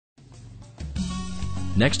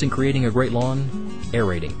Next in creating a great lawn,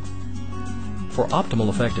 aerating. For optimal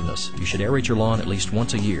effectiveness, you should aerate your lawn at least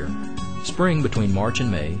once a year. Spring between March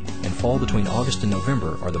and May, and fall between August and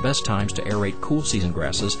November are the best times to aerate cool season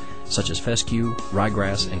grasses such as fescue,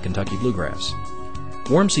 ryegrass, and Kentucky bluegrass.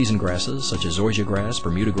 Warm season grasses such as zoysia grass,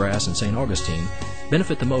 Bermuda grass, and St. Augustine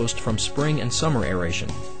benefit the most from spring and summer aeration.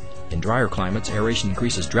 In drier climates, aeration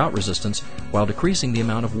increases drought resistance while decreasing the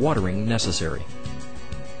amount of watering necessary.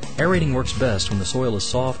 Aerating works best when the soil is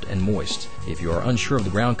soft and moist. If you are unsure of the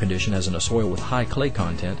ground condition, as in a soil with high clay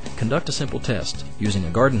content, conduct a simple test. Using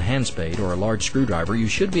a garden hand spade or a large screwdriver, you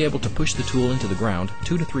should be able to push the tool into the ground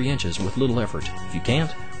 2 to 3 inches with little effort. If you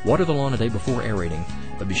can't, water the lawn a day before aerating,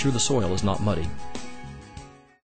 but be sure the soil is not muddy.